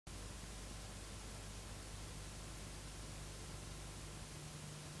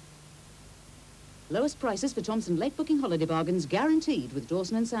Lowest prices for Thompson late booking holiday bargains guaranteed with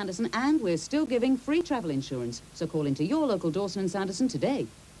Dawson and Sanderson, and we're still giving free travel insurance. So call into your local Dawson and Sanderson today.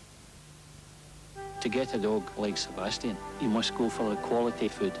 To get a dog like Sebastian, you must go for the quality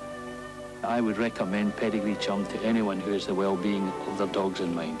food. I would recommend Pedigree Chum to anyone who has the well-being of their dogs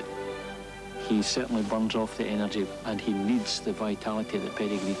in mind. He certainly burns off the energy, and he needs the vitality that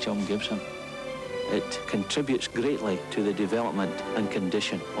Pedigree Chum gives him. It contributes greatly to the development and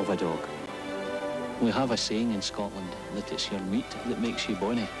condition of a dog. We have a saying in Scotland that it's your meat that makes you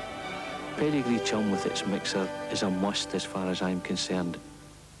bonny. Pedigree Chum with its mixer is a must as far as I'm concerned.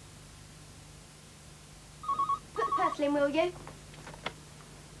 Put the purple in, will you?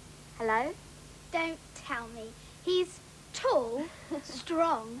 Hello? Don't tell me. He's tall,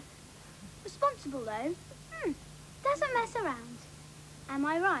 strong, responsible though. Doesn't mess around. Am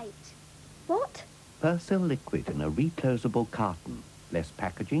I right? What? Persil liquid in a reclosable carton. Less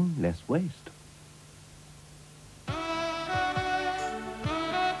packaging, less waste.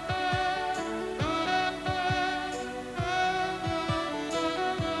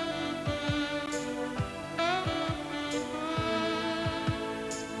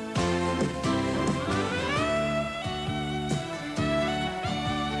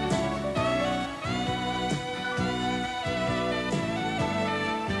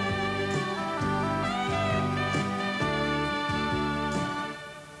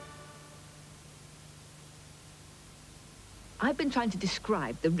 I've been trying to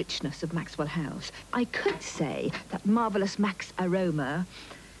describe the richness of Maxwell House. I could say that marvellous Max aroma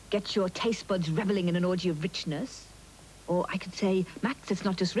gets your taste buds reveling in an orgy of richness. Or I could say, Max, it's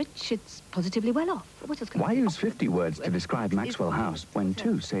not just rich, it's positively well off. What else can Why use 50 words to describe Maxwell House when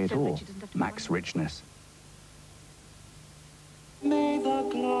two say it all? Max richness. May the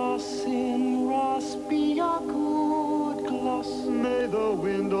gloss in Ross be a good gloss. May the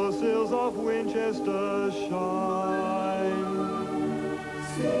windowsills of Winchester shine.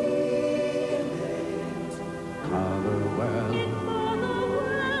 Ceilings cover well.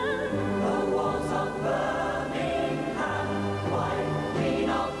 The walls of Birmingham, white, green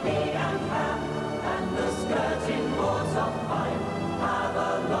of pig and ham, and the skirting boards of pine have a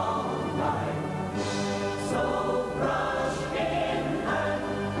long line. So brush in and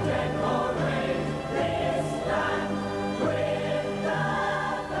decorate this land with the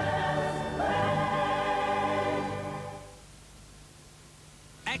best way.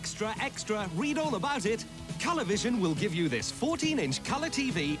 Extra, extra, read all about it. Colourvision will give you this 14-inch colour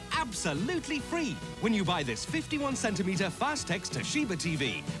TV absolutely free when you buy this 51cm fast-text Toshiba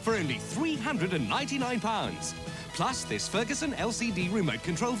TV for only £399. Plus this Ferguson LCD remote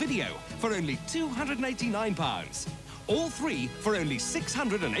control video for only £289. All three for only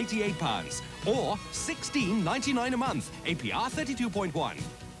 £688 or £16.99 a month, APR 32.1.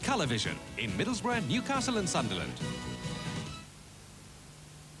 Colourvision in Middlesbrough, Newcastle and Sunderland.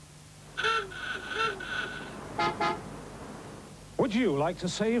 Would you like to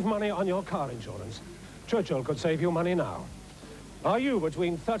save money on your car insurance? Churchill could save you money now. Are you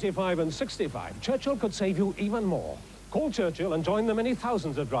between 35 and 65? Churchill could save you even more. Call Churchill and join the many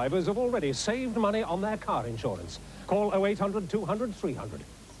thousands of drivers who've already saved money on their car insurance. Call 0800 200 300.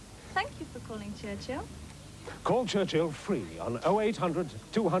 Thank you for calling Churchill. Call Churchill free on 0800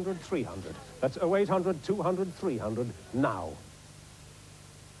 200 300. That's 0800 200 300 now.